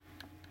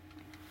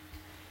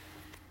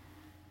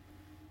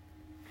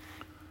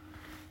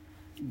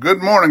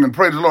Good morning and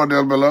praise the Lord,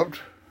 dear beloved,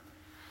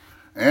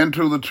 and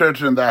to the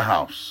church in thy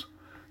house.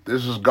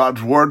 This is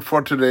God's word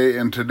for today,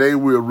 and today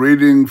we're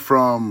reading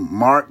from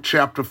Mark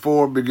chapter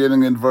 4,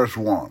 beginning in verse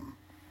 1.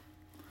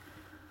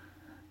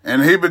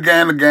 And he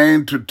began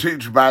again to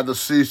teach by the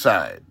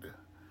seaside,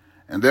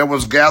 and there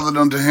was gathered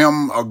unto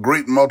him a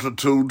great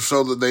multitude,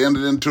 so that they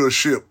entered into a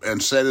ship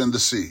and sat in the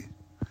sea.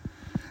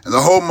 And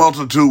the whole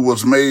multitude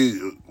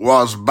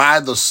was by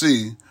the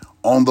sea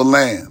on the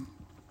land.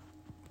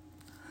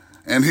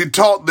 And he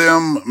taught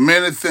them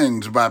many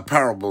things by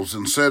parables,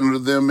 and said unto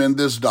them in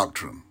his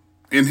doctrine,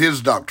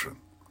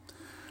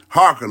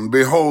 Hearken,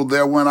 behold,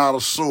 there went out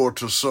a sower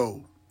to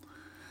sow.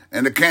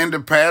 And it came to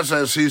pass,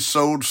 as he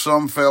sowed,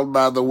 some fell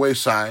by the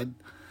wayside,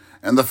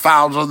 and the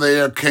fowls of the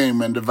air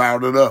came and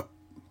devoured it up.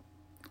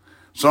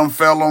 Some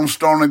fell on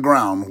stony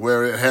ground,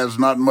 where it has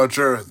not much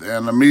earth,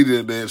 and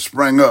immediately it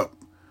sprang up,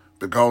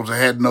 because it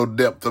had no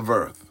depth of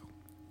earth.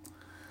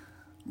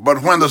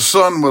 But when the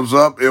sun was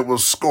up, it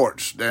was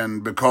scorched,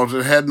 and because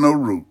it had no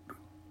root,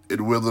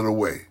 it withered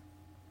away.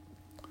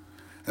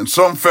 And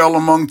some fell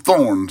among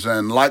thorns,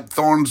 and like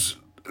thorns,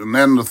 and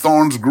then the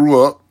thorns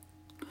grew up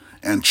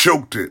and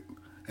choked it,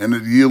 and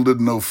it yielded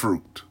no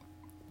fruit.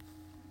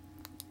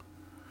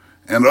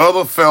 And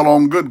other fell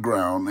on good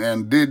ground,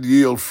 and did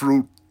yield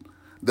fruit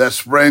that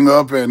sprang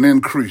up and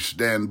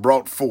increased, and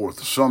brought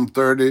forth some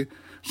 30,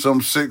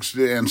 some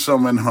 60, and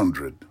some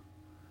 100.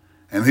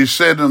 And he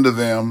said unto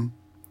them,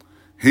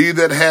 He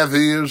that hath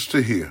ears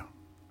to hear,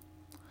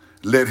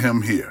 let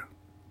him hear.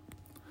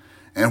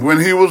 And when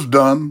he was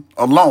alone,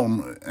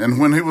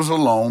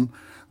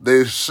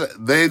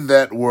 they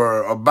that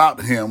were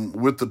about him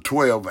with the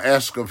 12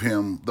 asked of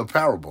him the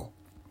parable.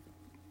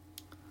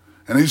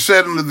 And he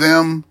said unto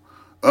them,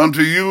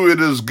 Unto you it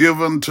is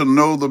given to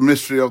know the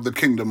mystery of the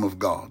kingdom of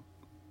God.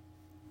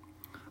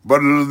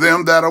 But unto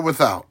them that are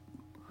without,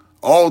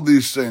 all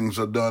these things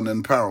are done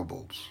in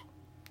parables,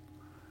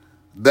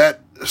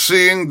 that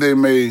seeing they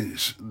may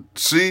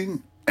see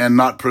and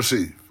not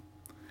perceive,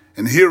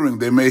 and hearing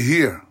they may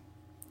hear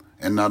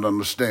and not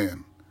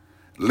understand,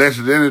 lest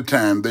at any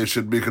time they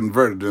should be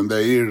converted, and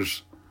their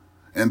ears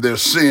and their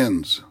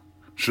sins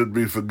should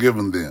be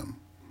forgiven them.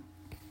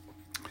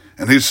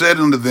 And he said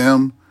unto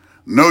them,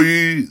 Know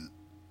ye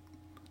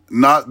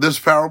not this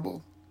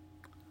parable?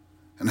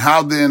 And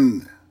how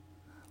then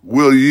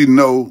will ye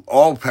know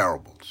all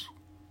parables?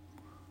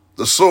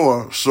 The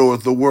sower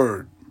soweth the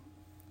word.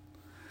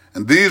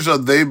 And these are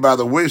they by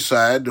the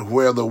wayside,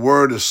 where the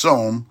word is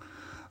sown.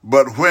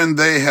 But when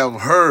they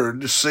have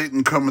heard,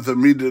 Satan cometh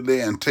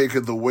immediately and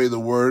taketh away the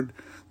word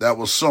that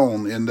was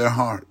sown in their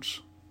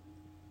hearts.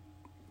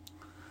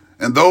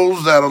 And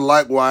those that are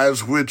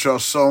likewise which are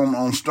sown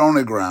on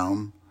stony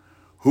ground,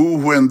 who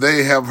when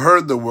they have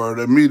heard the word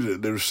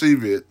immediately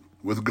receive it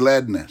with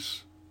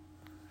gladness,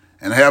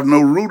 and have no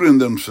root in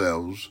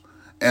themselves,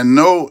 and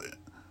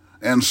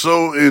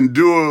so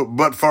endure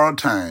but for a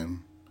time.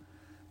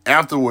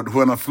 Afterward,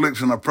 when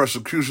affliction or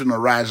persecution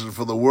arises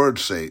for the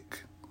word's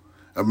sake,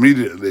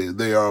 immediately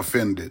they are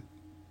offended.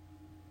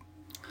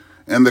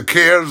 And the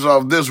cares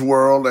of this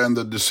world, and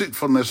the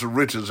deceitfulness of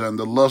riches, and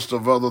the lust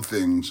of other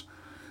things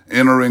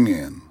entering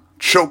in,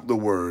 choke the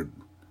word,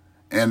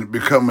 and it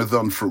becometh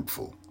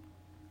unfruitful.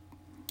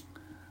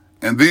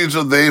 And these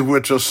are they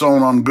which are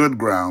sown on good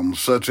ground,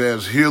 such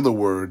as hear the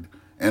word,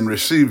 and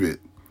receive it,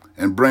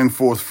 and bring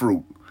forth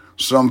fruit,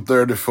 some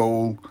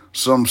 30-fold,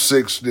 some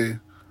 60,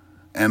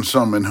 and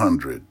some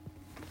 100.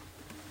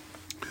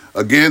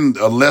 Again,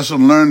 a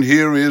lesson learned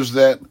here is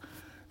that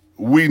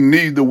we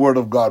need the word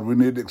of God. We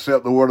need to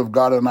accept the word of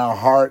God in our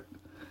heart.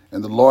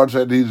 And the Lord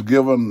said he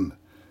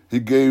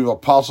gave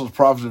apostles,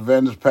 prophets,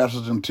 evangelists,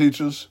 pastors, and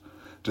teachers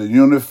to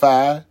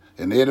unify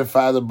and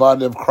edify the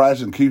body of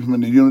Christ and keep them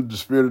in the unity of the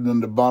Spirit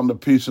and the bond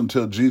of peace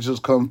until Jesus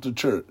comes to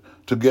church,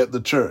 to get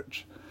the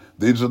church.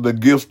 These are the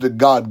gifts that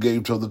God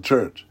gave to the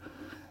church.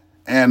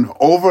 And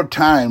over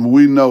time,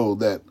 we know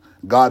that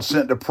God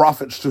sent the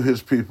prophets to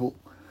his people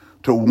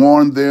to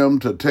warn them,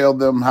 to tell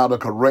them how to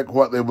correct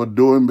what they were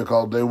doing,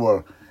 because they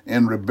were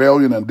in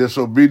rebellion and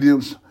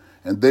disobedience,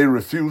 and they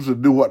refused to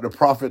do what the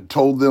prophet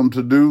told them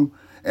to do,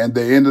 and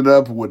they ended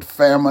up with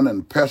famine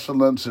and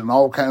pestilence and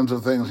all kinds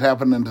of things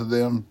happening to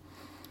them.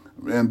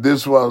 And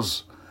this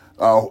was,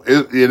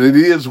 it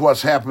is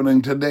what's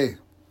happening today.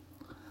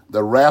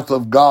 The wrath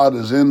of God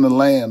is in the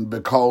land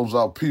because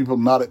of people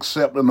not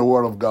accepting the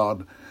word of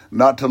God,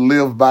 not to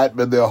live by it,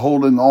 but they're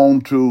holding on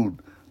to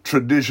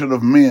tradition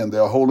of men.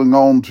 They're holding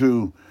on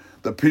to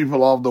the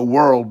people of the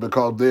world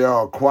because they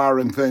are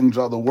acquiring things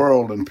of the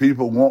world, and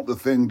people want the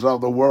things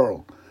of the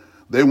world.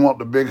 They want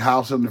the big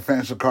house and the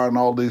fancy car and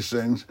all these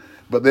things,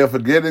 but they're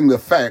forgetting the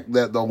fact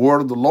that the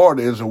word of the Lord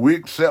is, and we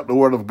accept the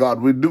word of God.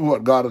 We do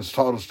what God has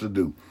taught us to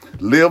do.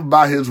 Live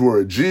by his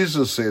word.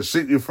 Jesus says,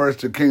 Seek ye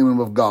first the kingdom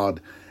of God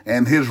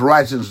and his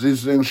righteousness.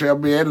 These things shall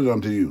be added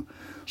unto you.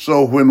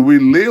 So when we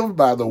live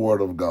by the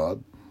word of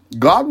God,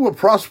 God will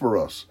prosper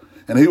us,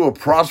 and he will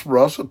prosper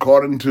us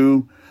according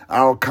to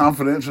our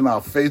confidence and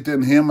our faith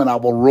in him and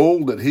our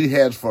role that he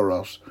has for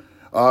us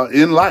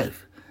in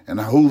life, and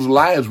whose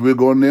lives we're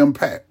going to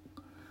impact.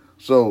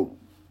 So,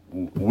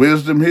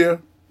 wisdom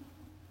here,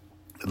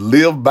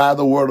 live by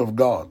the word of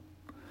God.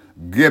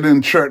 Get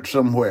in church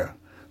somewhere.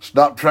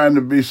 Stop trying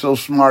to be so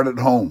smart at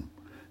home.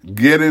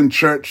 Get in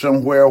church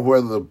somewhere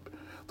where the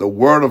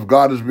word of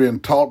God is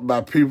being taught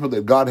by people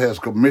that God has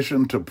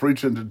commissioned to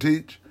preach and to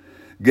teach.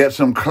 Get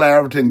some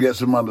clarity and get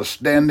some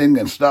understanding,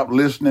 and stop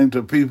listening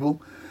to people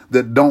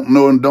that don't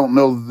know and don't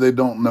know that they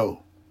don't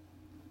know.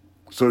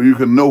 So you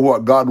can know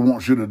what God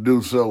wants you to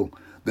do, so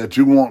that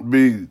you won't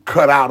be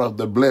cut out of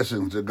the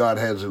blessings that God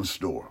has in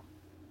store.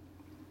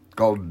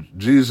 Because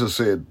Jesus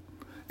said,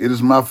 "It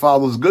is my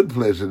Father's good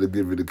pleasure to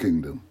give you the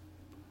kingdom."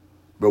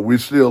 But we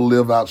still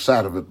live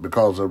outside of it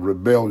because of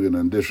rebellion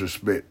and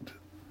disrespect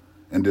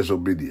and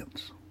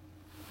disobedience.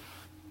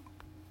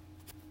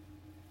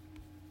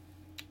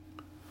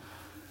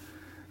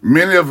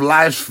 Many of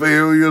life's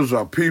failures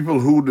are people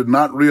who did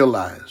not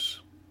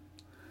realize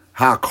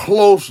how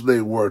close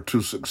they were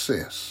to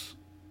success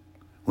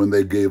when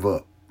they gave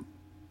up.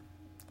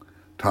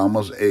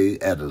 Thomas A.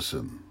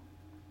 Edison.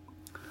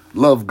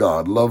 Love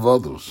God, love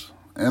others,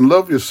 and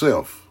love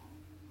yourself.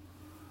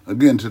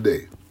 Again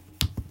today,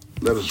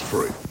 let us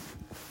pray.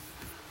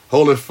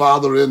 Holy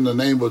Father, in the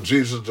name of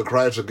Jesus the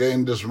Christ,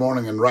 again this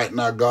morning and right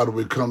now, God,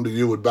 we come to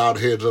you with bowed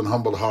heads and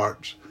humbled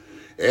hearts,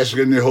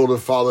 asking you, Holy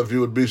Father, if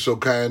you would be so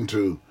kind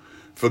to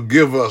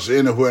forgive us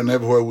anywhere and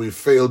everywhere we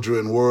failed you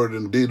in word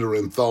and deed or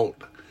in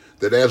thought,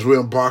 that as we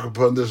embark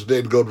upon this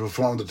day to go to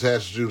perform the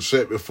tasks you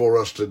set before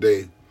us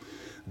today,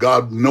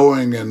 God,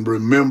 knowing and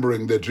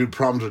remembering that you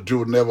promised that you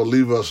would never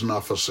leave us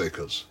nor forsake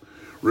us.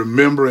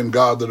 Remembering,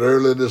 God, that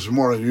early this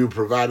morning you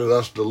provided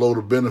us the load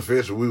of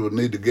benefits we would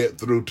need to get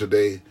through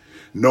today,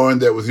 knowing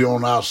that with you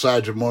on our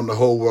side, you're more than the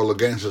whole world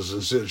against us,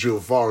 and since you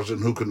are for us, then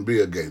who can be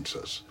against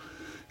us?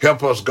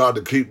 Help us, God,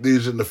 to keep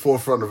these in the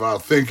forefront of our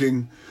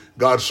thinking,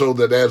 God, so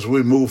that as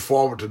we move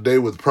forward today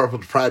with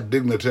purpose, pride,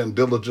 dignity, and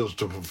diligence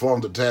to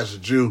perform the tasks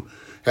that you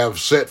have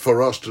set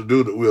for us to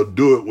do, that we'll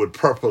do it with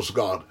purpose,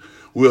 God.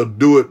 We'll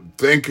do it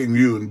thanking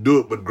you and do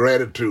it with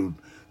gratitude,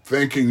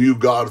 thanking you,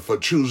 God, for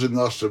choosing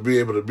us to be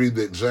able to be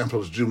the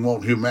examples that you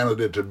want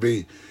humanity to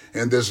be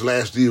in this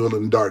last evil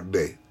and dark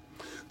day.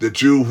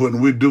 That you, when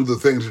we do the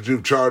things that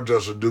you've charged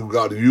us to do,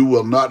 God, you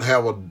will not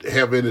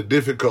have any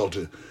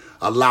difficulty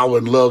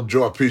allowing love,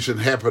 joy, peace,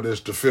 and happiness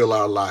to fill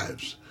our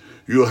lives.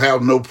 You'll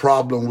have no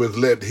problem with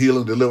let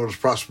healing, deliverance,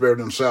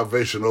 prosperity, and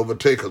salvation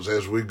overtake us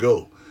as we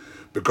go,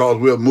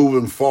 because we're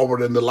moving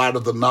forward in the light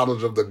of the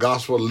knowledge of the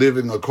gospel,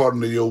 living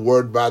according to your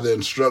word by the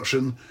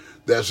instruction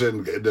that's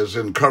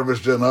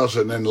encouraged in us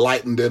and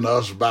enlightened in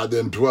us by the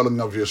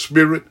indwelling of your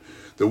spirit,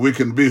 that we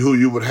can be who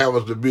you would have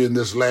us to be in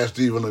this last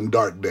evil and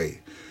dark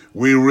day.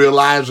 We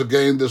realize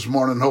again this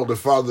morning, Holy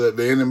Father, that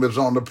the enemy is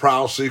on the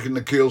prowl, seeking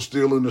to kill,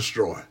 steal, and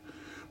destroy.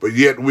 But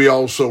yet we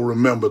also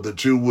remember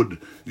that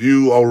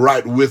you are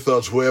right with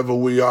us wherever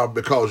we are,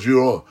 because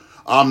you're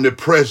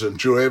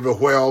omnipresent. You're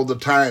everywhere all the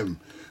time,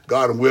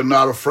 God, and we're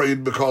not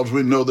afraid because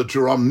we know that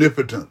you're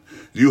omnipotent.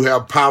 You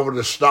have power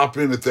to stop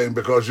anything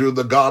because you're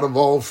the God of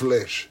all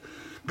flesh.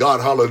 God,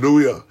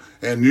 hallelujah.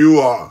 And you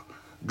are,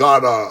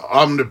 God, are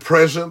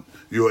omnipresent.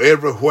 You're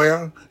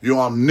everywhere. You're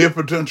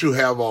omnipotent. You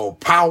have all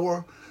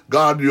power.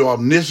 God, you're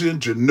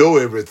omniscient. You know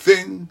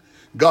everything.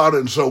 God,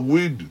 and so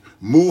we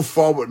move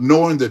forward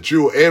knowing that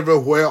you're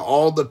everywhere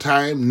all the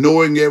time,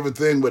 knowing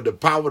everything with the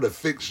power to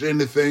fix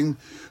anything,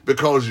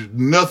 because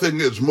nothing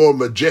is more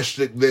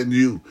majestic than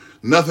you.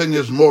 Nothing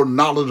is more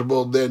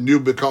knowledgeable than you,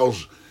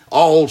 because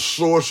all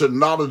source and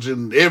knowledge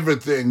and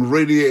everything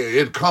radiate,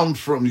 it comes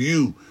from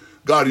you.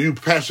 God, you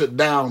pass it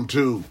down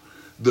to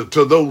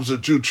those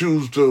that you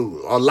choose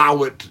to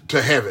allow it to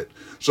have it.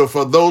 So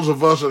for those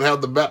of us that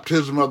have the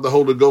baptism of the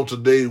Holy Ghost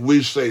today,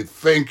 we say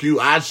thank you.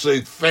 I say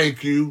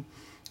thank you.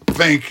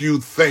 Thank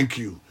you, thank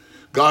you.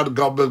 God,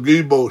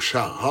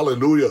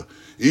 hallelujah.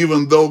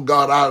 Even though,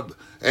 God,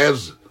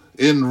 as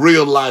in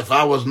real life,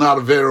 I was not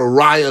a very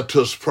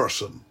riotous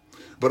person,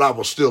 but I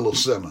was still a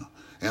sinner.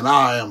 And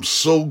I am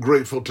so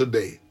grateful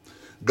today,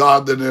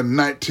 God, that in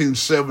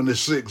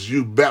 1976,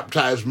 you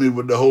baptized me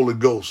with the Holy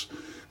Ghost.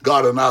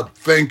 God, and I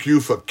thank you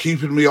for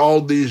keeping me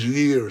all these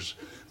years,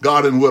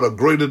 God, and with a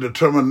greater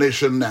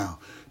determination now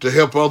to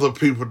help other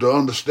people to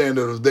understand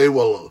that if they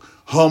will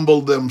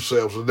humble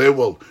themselves, that they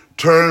will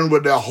turn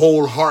with their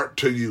whole heart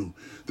to you,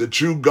 that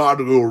you, God,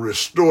 will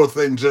restore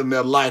things in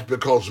their life,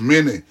 because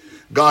many,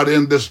 God,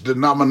 in this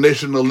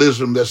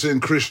denominationalism that's in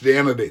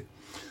Christianity,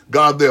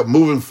 God, they're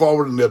moving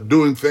forward and they're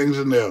doing things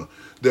and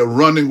they're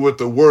running with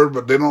the word,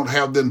 but they don't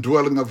have the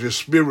indwelling of your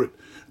spirit,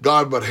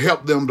 God, but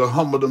help them to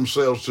humble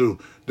themselves to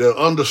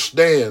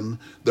understand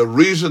the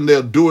reason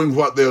they're doing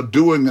what they're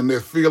doing and they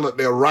feel that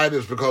they're right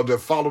is because they're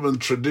following the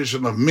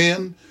tradition of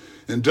men.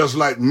 And just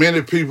like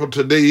many people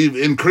today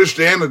in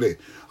Christianity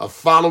are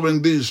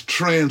following these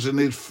trends and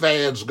these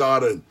fads,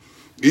 God, and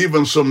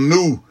even some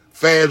new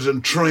fads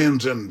and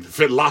trends and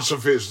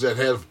philosophies that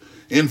have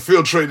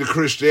infiltrated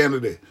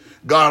Christianity,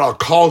 God, are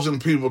causing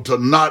people to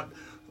not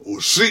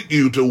seek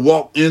you, to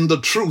walk in the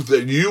truth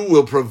that you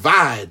will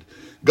provide.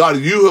 God,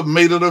 you have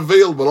made it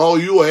available. All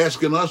you are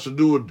asking us to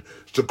do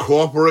is to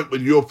cooperate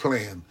with your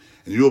plan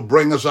and you'll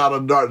bring us out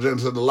of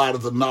darkness into the light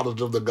of the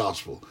knowledge of the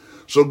gospel.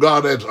 So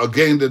God, as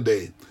again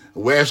today,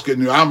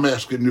 I'm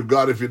asking you,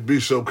 God, if you'd be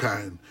so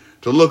kind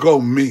to look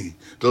on me,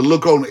 to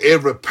look on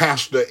every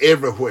pastor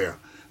everywhere,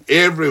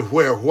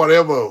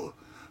 whatever,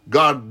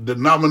 God,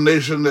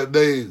 denomination that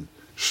they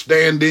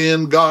stand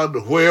in,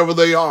 God, wherever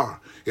they are,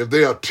 if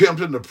they are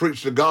attempting to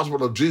preach the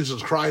gospel of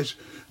Jesus Christ,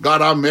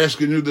 God, I'm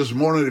asking you this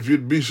morning if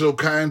you'd be so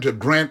kind to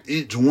grant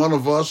each one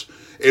of us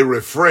a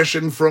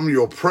refreshing from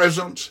your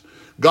presence.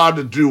 God,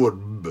 that you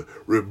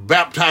would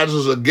baptize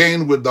us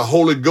again with the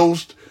Holy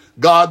Ghost.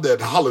 God, that,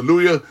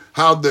 hallelujah,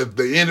 how that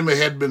the enemy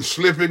had been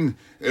slipping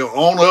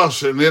on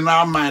us and in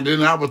our mind,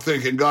 in our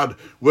thinking, God,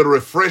 with a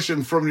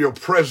refreshing from your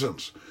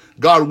presence.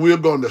 God, we're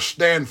going to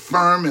stand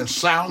firm and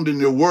sound in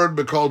your word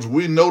because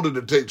we know that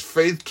it takes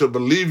faith to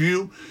believe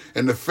you,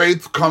 and the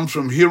faith comes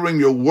from hearing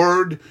your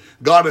word.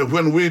 God, and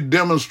when we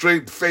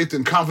demonstrate faith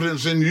and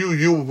confidence in you,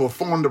 you will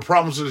perform the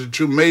promises that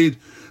you made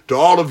to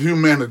all of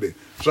humanity.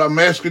 So I'm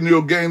asking you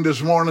again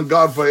this morning,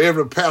 God, for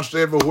every pastor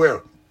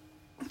everywhere.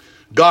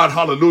 God,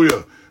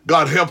 hallelujah.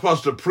 God, help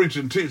us to preach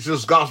and teach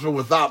this gospel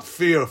without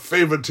fear,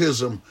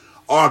 favoritism,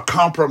 or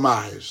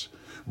compromise,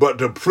 but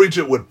to preach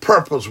it with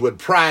purpose, with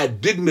pride,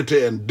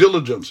 dignity, and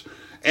diligence,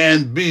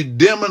 and be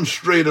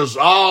demonstrators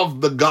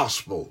of the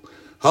gospel.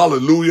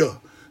 Hallelujah.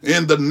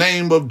 In the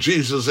name of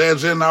Jesus,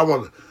 as in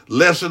our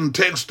lesson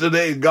text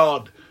today,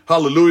 God,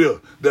 hallelujah,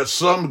 that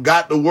some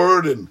got the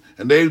word and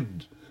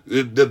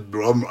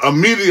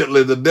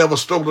immediately the devil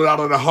stole it out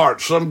of their heart.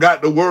 Some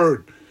got the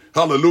word,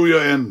 hallelujah,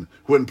 and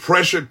when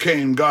pressure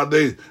came, God,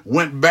 they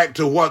went back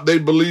to what they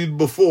believed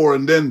before,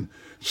 and then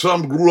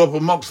some grew up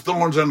amongst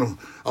thorns and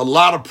a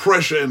lot of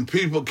pressure, and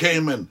people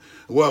came and,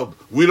 well,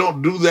 we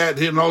don't do that,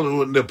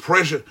 the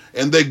pressure,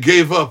 and they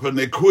gave up and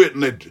they quit,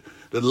 and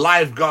the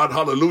life, God,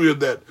 hallelujah,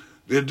 that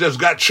it just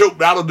got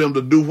choked out of them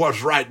to do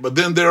what's right. But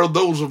then there are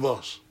those of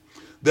us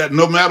that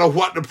no matter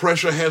what the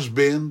pressure has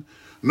been,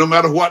 no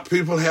matter what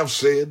people have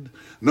said,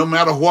 no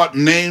matter what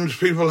names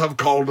people have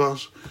called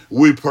us,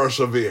 we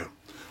persevere.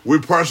 We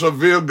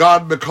persevere,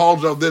 God,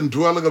 because of the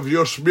indwelling of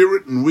your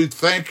spirit, and we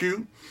thank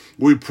you.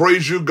 We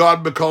praise you,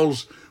 God,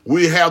 because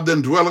we have the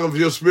indwelling of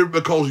your spirit,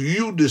 because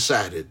you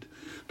decided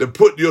to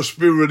put your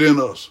spirit in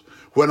us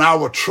when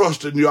our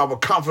trust in you, our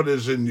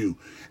confidence in you,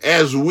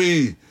 as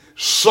we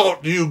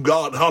sought you,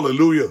 God,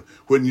 hallelujah,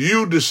 when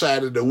you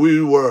decided that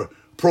we were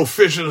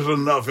proficient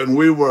enough and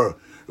we were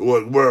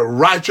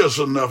righteous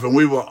enough and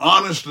we were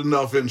honest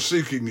enough in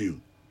seeking you.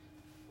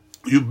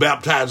 You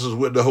baptized us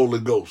with the Holy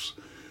Ghost.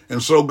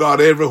 And so, God,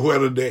 everywhere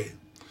today,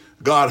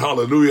 God,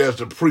 hallelujah, as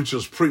the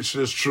preachers preach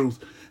this truth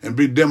and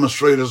be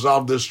demonstrators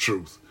of this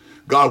truth.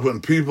 God,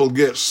 when people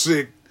get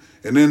sick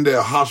and in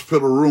their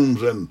hospital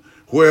rooms and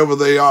wherever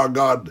they are,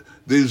 God,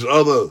 these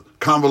other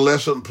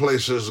convalescent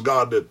places,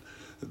 God, that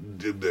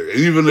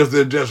even if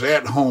they're just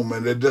at home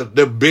and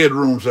their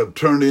bedrooms have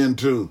turned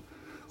into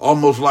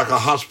almost like a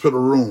hospital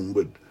room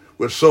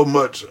with so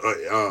much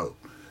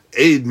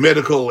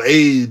medical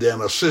aid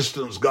and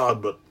assistance,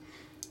 God, but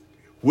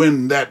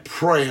when that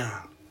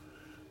prayer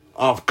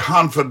of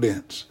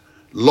confidence,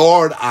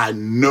 Lord, I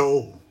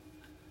know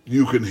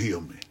you can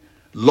heal me.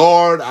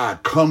 Lord, I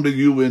come to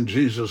you in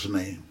Jesus'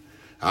 name.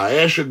 I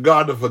ask you,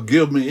 God, to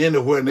forgive me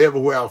anywhere and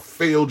everywhere I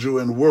failed you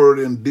in word,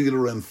 in deed,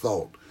 or in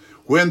thought.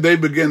 When they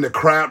begin to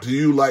cry out to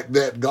you like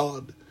that,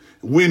 God,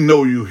 we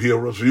know you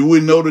hear us.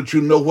 We know that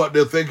you know what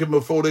they're thinking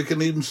before they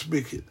can even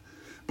speak it.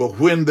 But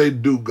when they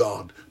do,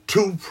 God,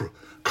 to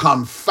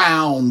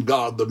confound,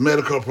 God, the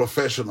medical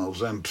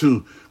professionals and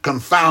to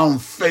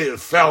confound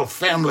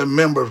family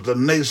members, the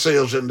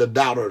naysayers and the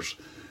doubters,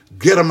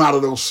 get them out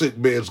of those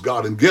sick beds,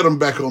 God, and get them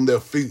back on their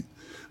feet.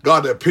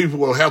 God, that people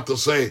will have to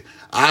say,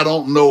 I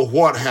don't know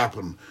what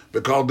happened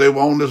because they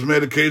were on this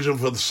medication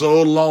for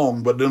so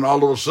long, but then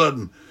all of a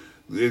sudden,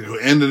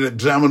 in an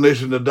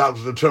examination, the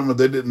doctors determined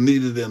they didn't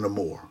need it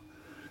anymore.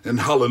 And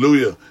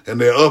hallelujah.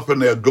 And they're up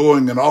and they're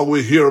going, and all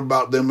we hear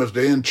about them is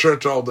they're in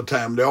church all the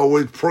time. They're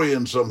always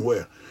praying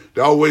somewhere.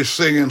 They're always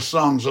singing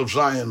songs of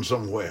Zion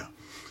somewhere.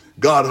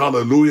 God,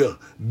 hallelujah,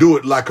 do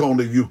it like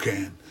only you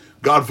can.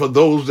 God, for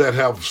those that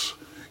have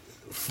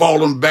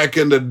fallen back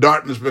into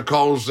darkness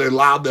because they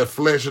allowed their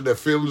flesh and their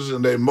feelings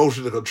and their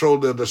emotions to control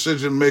their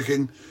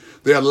decision-making,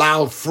 they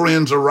allowed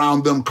friends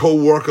around them,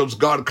 co-workers,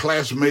 God,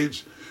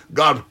 classmates,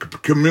 God,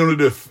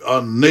 community,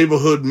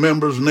 neighborhood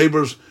members,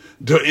 neighbors,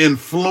 to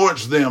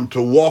influence them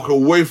to walk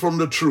away from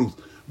the truth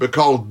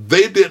because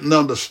they didn't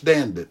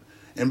understand it.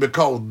 And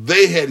because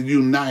they had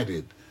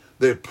united,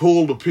 they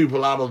pulled the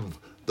people out of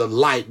the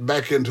light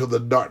back into the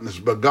darkness.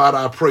 But God,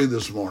 I pray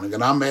this morning,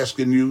 and I'm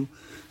asking you,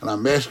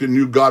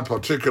 God,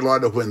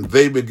 particularly when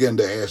they begin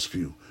to ask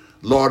you,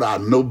 Lord, I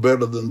know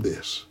better than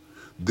this.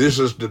 This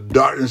is the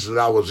darkness that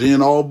I was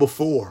in all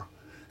before,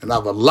 and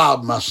I've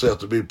allowed myself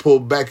to be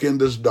pulled back in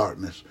this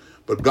darkness.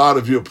 But God,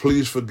 if you'll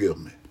please forgive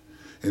me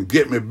and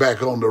get me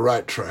back on the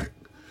right track.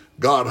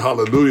 God,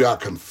 hallelujah, I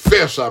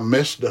confess I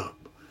messed up.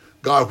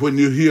 God, when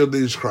you hear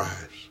these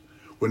cries,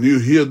 when you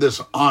hear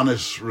this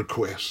honest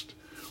request,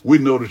 we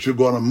know that you're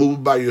going to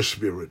move by your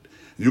Spirit.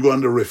 You're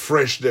going to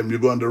refresh them. You're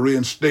going to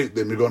reinstate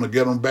them. You're going to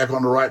get them back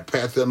on the right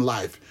path in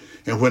life.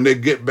 And when they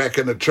get back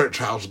in the church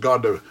house,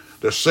 God,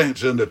 the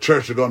saints in the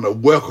church are going to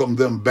welcome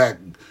them back,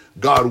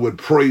 God, with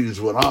praise,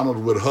 with honor,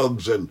 with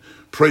hugs and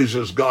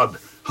praises, God.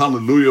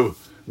 Hallelujah.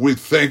 We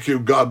thank you,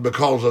 God,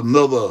 because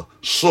another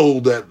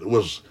soul that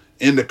was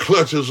in the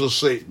clutches of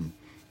Satan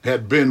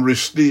had been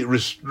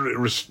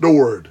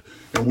restored.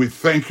 And we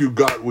thank you,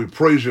 God. We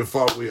praise you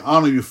for it. We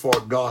honor you for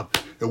it, God.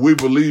 And we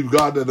believe,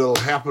 God, that it'll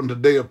happen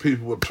today if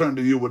people will turn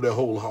to you with their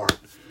whole heart.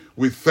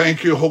 We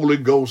thank you, Holy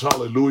Ghost.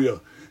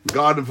 Hallelujah.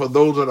 God, and for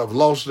those that have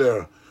lost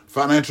their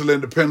financial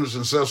independence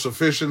and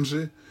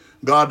self-sufficiency,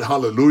 God,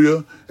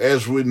 hallelujah.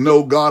 As we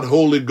know, God,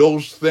 Holy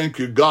Ghost, thank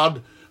you,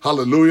 God.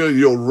 Hallelujah.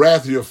 Your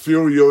wrath, your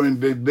fury, your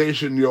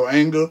indignation, your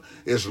anger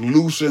is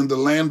loose in the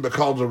land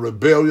because of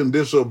rebellion,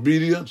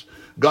 disobedience.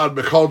 God,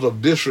 because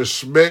of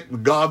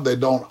disrespect, God, they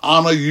don't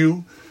honor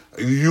you.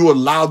 You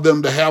allow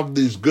them to have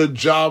these good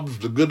jobs,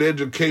 the good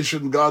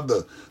education, God,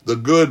 the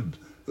good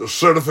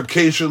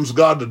certifications,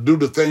 God, to do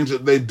the things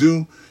that they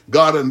do,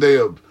 God, and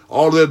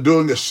all they're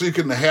doing is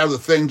seeking to have the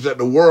things that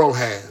the world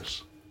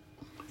has,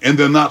 and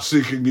they're not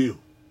seeking you.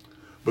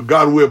 But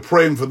God, we're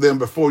praying for them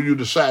before you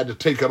decide to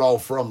take it all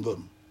from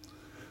them.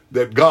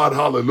 That God,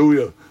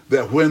 hallelujah,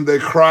 that when they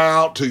cry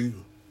out to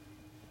you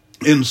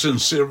in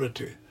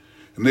sincerity,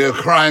 and they're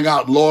crying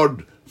out,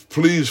 Lord,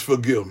 please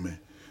forgive me.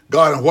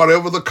 God, and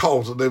whatever the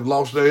cause that they've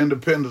lost their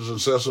independence and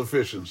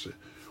self-sufficiency,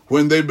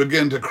 when they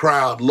begin to cry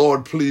out,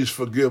 Lord, please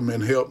forgive me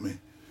and help me.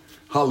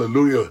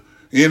 Hallelujah.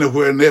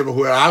 Anywhere and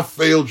everywhere I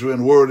failed you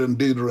in word and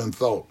deed or in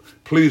thought,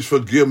 please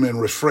forgive me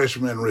and refresh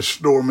me and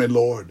restore me,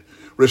 Lord.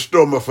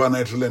 Restore my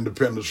financial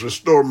independence.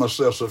 Restore my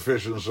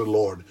self-sufficiency,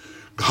 Lord.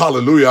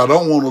 Hallelujah. I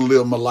don't want to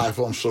live my life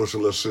on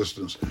social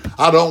assistance.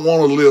 I don't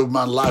want to live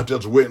my life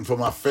just waiting for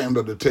my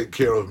family to take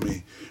care of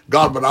me.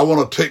 God, but I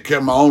want to take care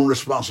of my own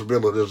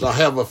responsibilities. I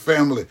have a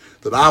family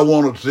that I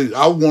want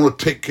to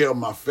take care of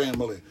my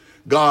family.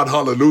 God,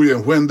 hallelujah.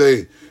 And when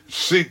they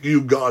seek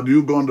you, God,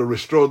 you're going to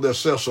restore their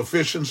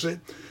self-sufficiency.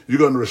 You're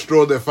going to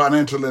restore their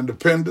financial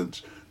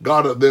independence.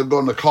 God, they're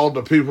going to call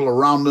the people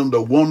around them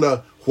to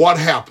wonder what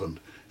happened.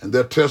 And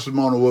their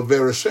testimony will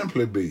very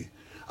simply be,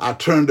 I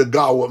turned to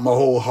God with my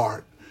whole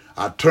heart.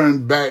 I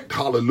turned back,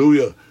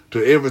 hallelujah,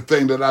 to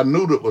everything that I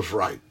knew that was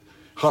right.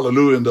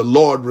 Hallelujah. And the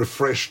Lord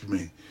refreshed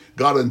me.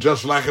 God, and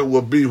just like it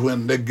will be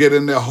when they get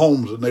in their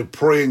homes and they're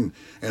praying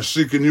and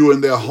seeking you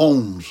in their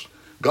homes.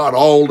 God,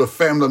 all the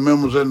family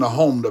members in the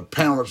home, the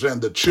parents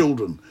and the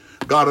children.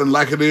 God, and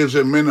like it is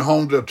in many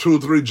homes, there are 2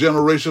 or 3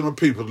 generations of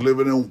people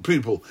living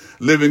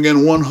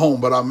in one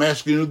home. But I'm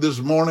asking you this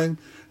morning,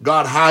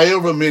 God,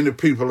 however many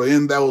people are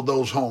in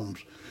those homes,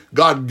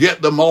 God,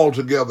 get them all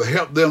together.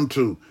 Help them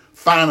to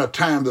find a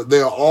time that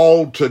they're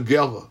all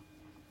together,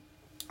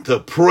 to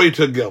pray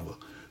together,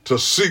 to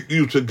seek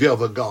you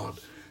together, God,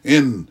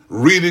 in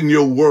reading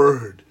your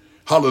word.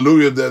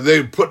 Hallelujah, that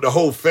they put the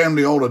whole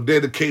family on a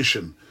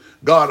dedication.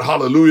 God,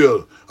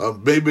 hallelujah,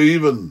 maybe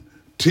even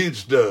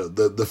teach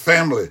the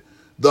family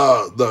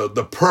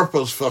the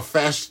purpose for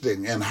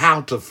fasting and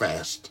how to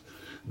fast.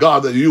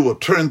 God, that you will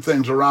turn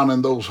things around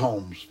in those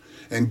homes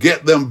and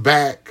get them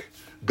back,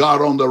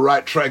 God, on the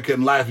right track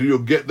in life. You'll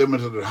get them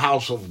into the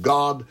house of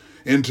God,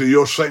 into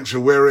your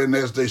sanctuary, and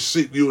as they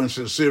seek you in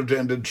sincerity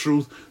and in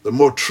truth, the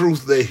more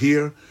truth they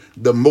hear,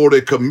 the more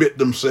they commit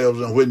themselves.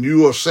 And when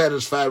you are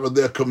satisfied with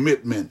their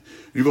commitment,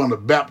 you're going to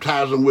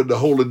baptize them with the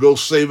Holy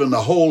Ghost, saving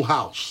the whole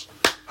house.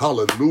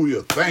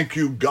 Hallelujah. Thank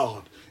you,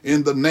 God.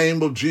 In the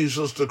name of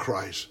Jesus the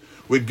Christ,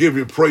 we give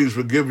you praise,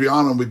 we give you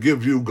honor, we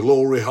give you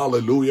glory.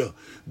 Hallelujah.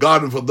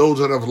 God, and for those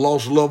that have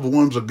lost loved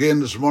ones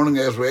again this morning,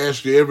 as we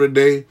ask you every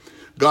day,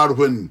 God,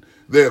 when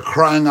they're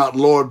crying out,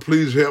 Lord,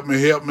 please help me,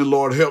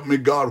 Lord, help me,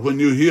 God, when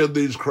you hear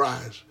these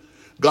cries,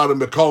 God, and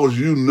because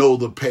you know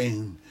the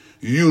pain,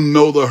 you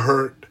know the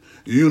hurt,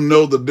 you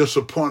know the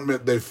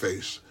disappointment they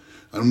face.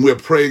 And we're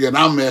praying, and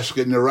I'm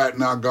asking you right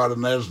now, God,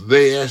 and as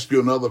they ask you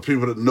and other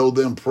people that know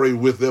them, pray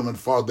with them and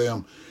for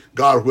them.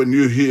 God, when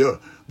you hear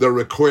the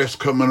request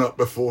coming up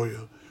before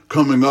you,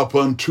 coming up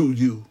unto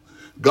you,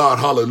 God,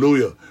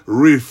 hallelujah,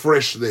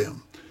 refresh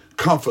them,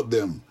 comfort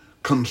them,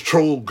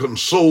 console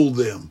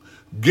them,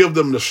 give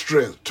them the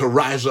strength to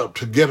rise up,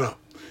 to get up,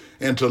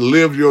 and to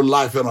live your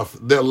life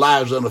their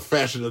lives in a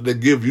fashion that they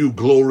give you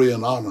glory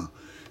and honor.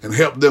 And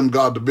help them,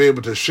 God, to be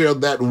able to share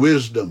that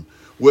wisdom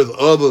with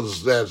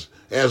others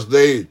as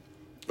they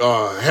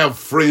have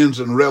friends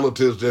and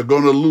relatives. They're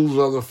going to lose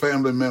other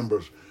family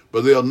members,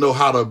 but they'll know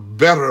how to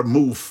better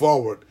move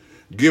forward,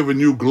 giving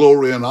you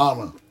glory and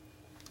honor.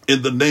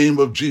 In the name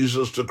of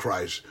Jesus the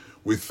Christ,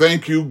 we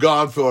thank you,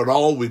 God, for it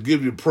all. We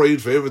give you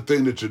praise for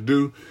everything that you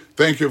do.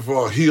 Thank you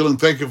for healing.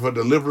 Thank you for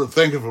deliverance.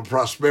 Thank you for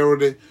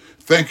prosperity.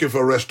 Thank you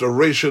for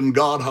restoration,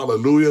 God.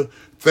 Hallelujah.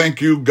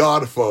 Thank you,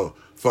 God, for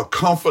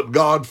comfort,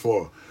 God,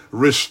 for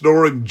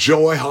restoring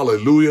joy.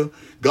 Hallelujah.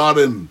 God,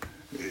 and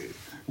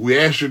we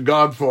ask you,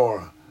 God,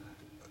 for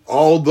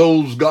all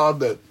those, God,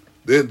 that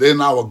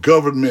in our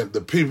government,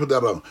 the people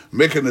that are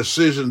making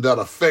decisions that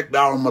affect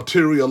our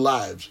material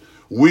lives.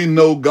 We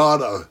know,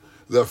 God,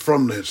 that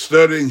from the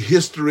studying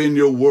history in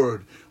your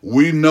word,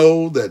 we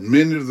know that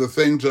many of the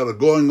things that are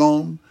going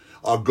on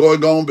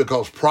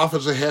because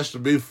prophecy has to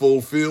be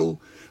fulfilled.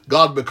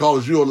 God,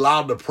 because you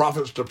allowed the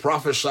prophets to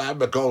prophesy,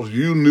 because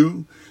you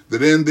knew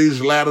that in these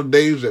latter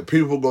days that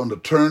people are going to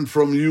turn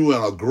from you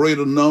in a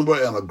greater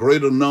number and a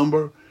greater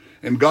number.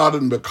 And God,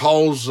 and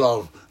because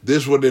of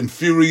this would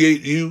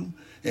infuriate you,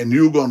 and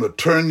you're going to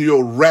turn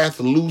your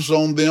wrath loose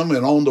on them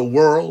and on the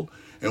world.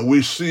 And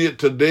we see it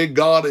today,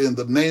 God, in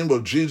the name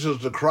of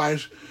Jesus the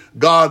Christ.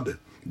 God,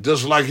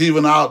 just like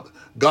even out,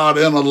 God,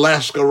 in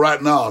Alaska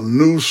right now, a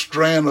new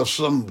strand of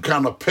some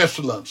kind of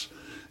pestilence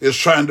is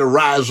trying to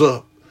rise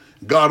up.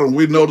 God, and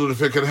we know that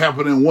if it can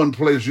happen in one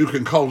place, you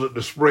can cause it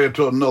to spread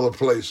to another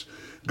place.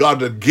 God,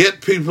 to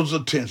get people's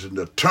attention,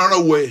 to turn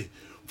away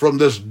from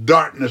this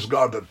darkness,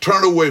 God, to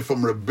turn away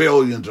from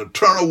rebellion, to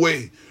turn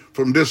away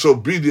from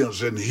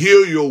disobedience and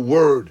hear your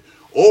word.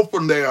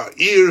 Open their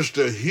ears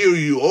to hear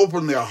you.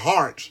 Open their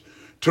hearts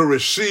to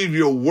receive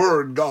your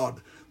word,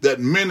 God, that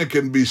many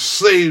can be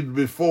saved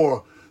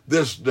before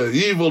the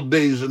evil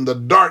days and the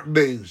dark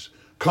days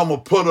come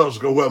upon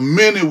us, where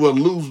many will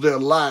lose their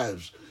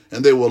lives.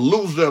 And they will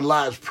lose their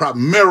lives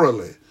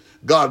primarily,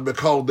 God,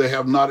 because they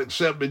have not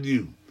accepted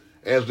you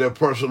as their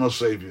personal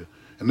Savior.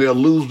 And they'll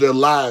lose their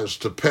lives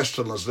to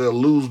pestilence. They'll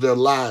lose their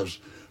lives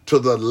to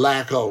the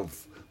lack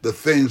of the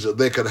things that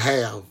they could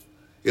have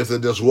if they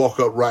just walk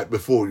up right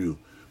before you.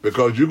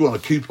 Because you're going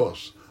to keep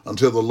us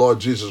until the Lord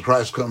Jesus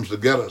Christ comes to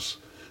get us.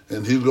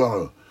 And he's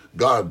going to,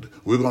 God,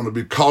 we're going to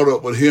be caught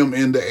up with him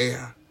in the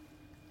air.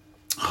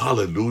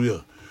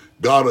 Hallelujah.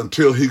 God,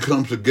 until he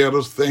comes to get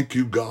us, thank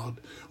you, God.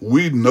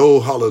 We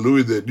know,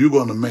 hallelujah, that you're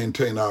going to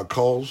maintain our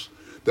cause,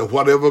 that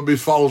whatever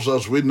befalls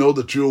us, we know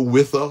that you're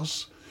with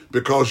us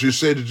because you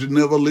said that you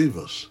never leave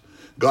us.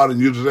 God,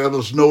 and you let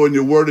us know in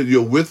your word that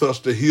you're with us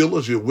to heal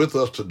us. You're with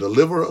us to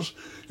deliver us.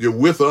 You're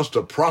with us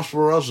to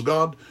prosper us,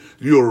 God.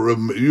 You're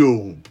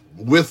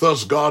with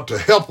us, God, to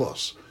help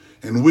us.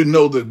 And we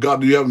know that,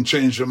 God, you haven't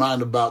changed your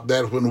mind about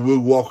that when we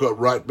walk up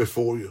right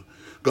before you.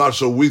 God,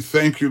 so we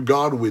thank you,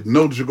 God. We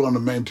know that you're going to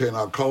maintain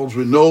our cause.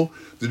 We know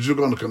that you're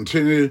going to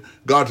continue,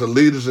 God, to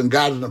lead us and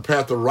guide us in the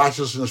path of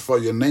righteousness for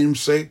your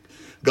name's sake.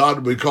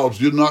 God, because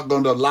you're not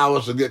going to allow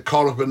us to get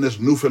caught up in this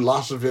new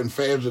philosophy and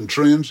fads and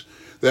trends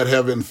that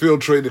have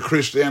infiltrated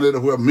Christianity,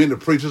 where many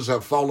preachers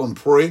have fallen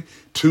prey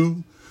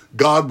to,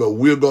 God, but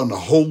we're going to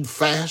hold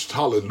fast,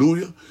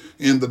 hallelujah,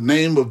 in the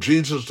name of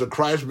Jesus the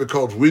Christ,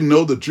 because we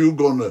know that you're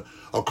going to,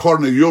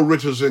 according to your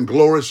riches and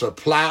glory,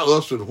 supply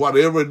us with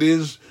whatever it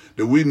is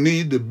that we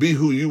need to be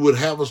who you would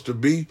have us to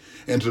be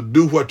and to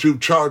do what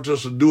you've charged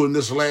us to do in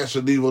this last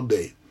and evil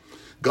day.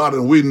 God,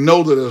 and we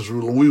know that as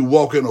we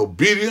walk in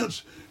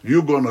obedience,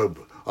 you're going to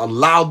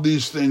allow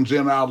these things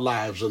in our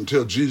lives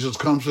until Jesus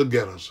comes to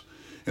get us.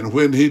 And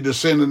when he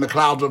descends in the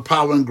clouds of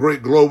power and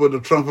great glory with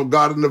the trump of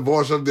God and the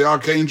voice of the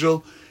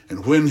archangel,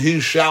 and when he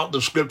shout,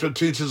 the scripture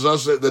teaches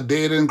us that the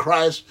dead in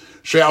Christ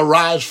shall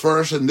rise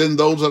first, and then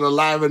those that are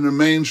alive and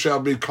remain shall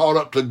be caught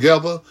up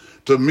together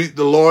to meet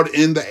the Lord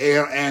in the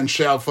air and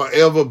shall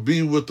forever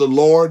be with the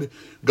Lord.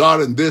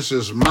 God, and this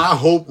is my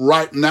hope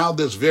right now,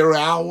 this very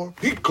hour.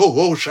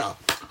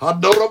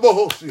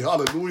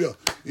 Hallelujah.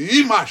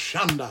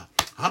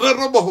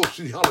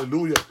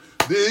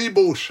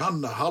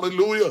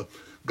 Hallelujah.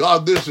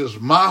 God, this is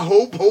my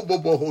hope.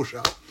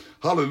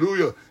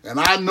 Hallelujah. And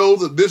I know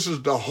that this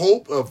is the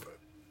hope of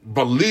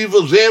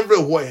believers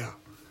everywhere,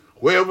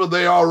 wherever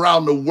they are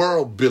around the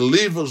world,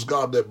 believers,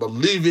 God, that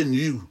believe in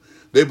you.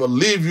 They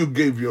believe you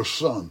gave your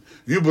son.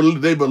 They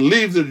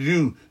believe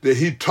that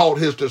he taught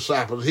his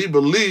disciples. He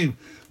believed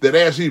that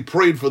as he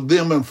prayed for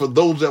them and for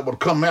those that would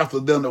come after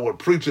them that would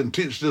preach and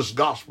teach this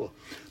gospel,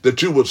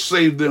 that you would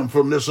save them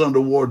from this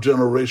underworld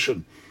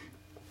generation.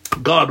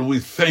 God, we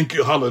thank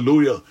you,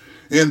 hallelujah,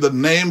 in the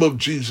name of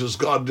Jesus,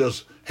 God,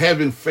 just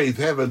having faith,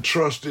 having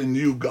trust in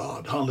you,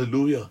 God,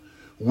 hallelujah.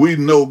 We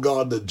know,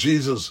 God, that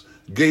Jesus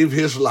gave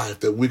his life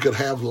that we could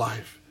have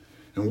life.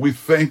 And we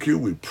thank you,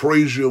 we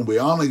praise you, and we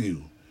honor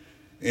you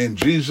in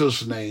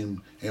Jesus'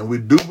 name, and we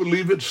do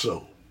believe it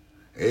so.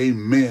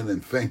 Amen,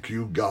 and thank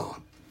you,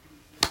 God.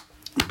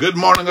 Good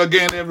morning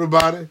again,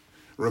 everybody.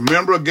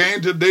 Remember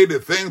again today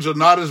that things are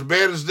not as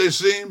bad as they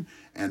seem,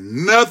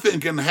 and nothing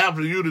can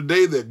happen to you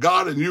today that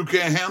God and you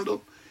can't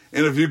handle.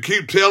 And if you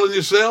keep telling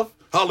yourself,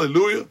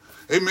 hallelujah,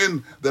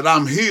 amen, that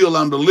I'm healed,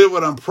 I'm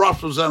delivered, I'm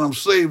prosperous, and I'm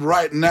saved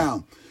right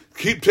now.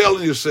 Keep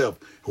telling yourself,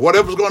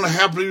 whatever's going to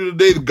happen to you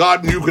today,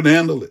 God and you can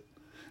handle it.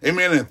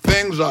 Amen. And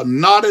things are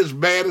not as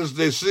bad as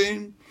they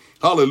seem.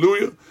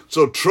 Hallelujah.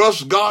 So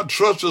trust God,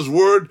 trust his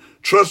word,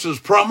 trust his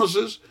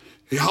promises.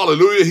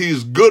 Hallelujah.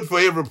 He's good for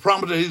every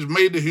promise that he's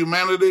made to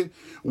humanity.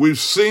 We've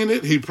seen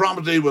it. He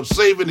promised that he would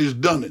save and he's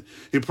done it.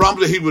 He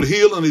promised that he would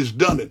heal and he's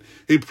done it.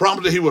 He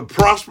promised that he would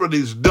prosper and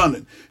he's done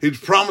it. He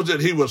promised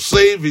that he would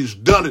save, he's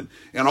done it.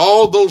 And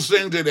all those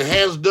things that he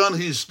has done,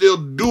 he's still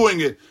doing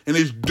it. And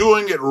he's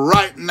doing it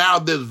right now,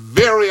 this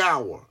very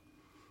hour,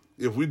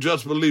 if we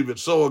just believe it.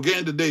 So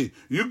again today,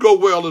 you go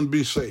well and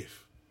be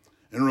safe.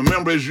 And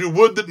remember, as you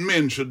would that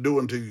men should do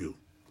unto you,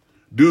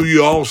 do ye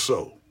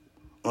also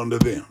unto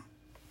them.